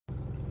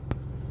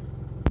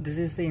This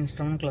is the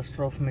instrument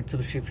cluster of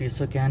Mitsubishi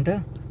Fuso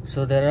Canter.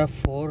 So there are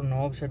 4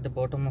 knobs at the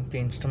bottom of the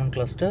instrument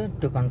cluster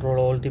to control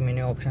all the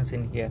menu options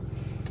in here.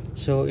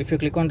 So if you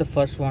click on the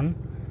first one,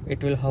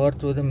 it will hover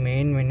through the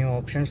main menu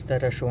options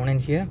that are shown in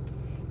here.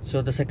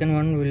 So the second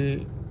one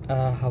will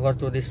hover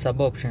through the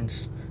sub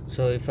options.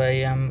 So if I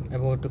am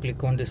about to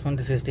click on this one,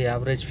 this is the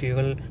average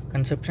fuel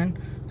consumption.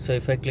 So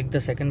if I click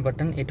the second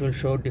button, it will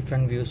show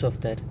different views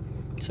of that.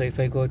 So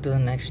if I go to the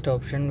next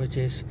option, which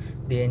is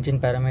the engine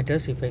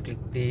parameters, if I click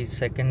the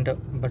second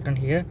button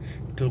here,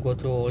 it will go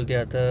through all the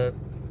other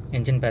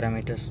engine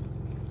parameters.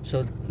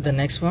 So the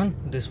next one,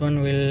 this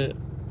one will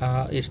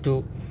is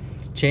to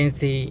change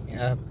the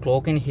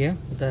clock in here.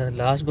 The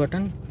last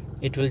button,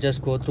 it will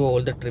just go through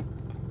all the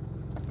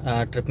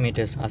trip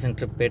meters, as in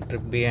trip A,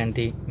 trip B, and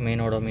the main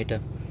odometer.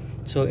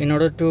 So in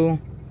order to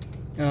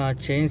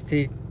change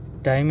the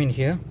time in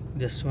here,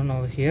 this one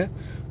over here,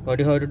 what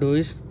you have to do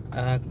is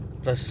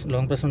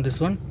long press on this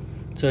one,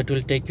 so it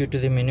will take you to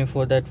the menu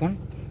for that one.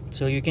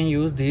 So you can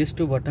use these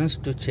 2 buttons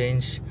to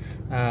change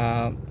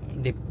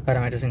the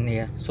parameters in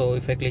here. So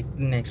if I click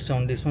next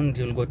on this one, it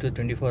will go to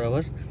 24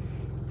 hours.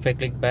 If I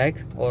click back,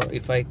 or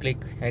if I click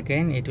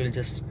again, it will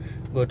just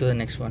go to the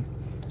next one.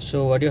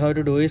 So what you have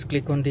to do is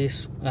click on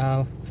this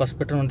first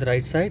button on the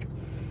right side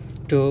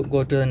to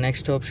go to the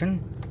next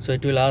option. So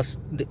it will ask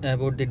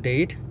about the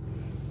date,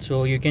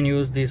 so you can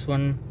use this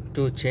one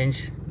to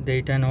change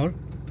date and all.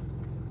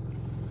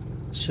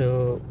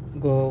 So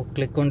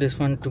click on this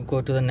one to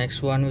go to the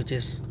next one, which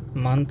is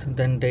month,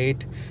 then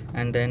date,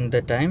 and then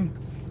the time.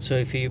 So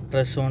if you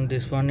press on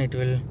this one, it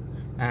will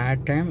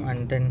add time,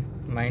 and then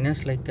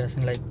minus, like as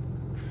in like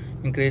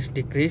increase,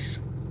 decrease,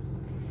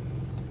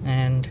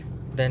 and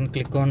then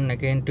click on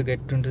again to get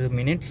into the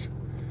minutes,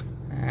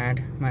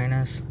 add,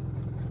 minus,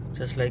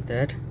 just like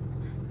that.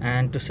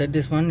 And to set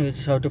this one, you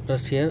just have to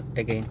press here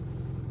again.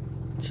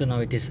 So now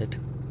it is set.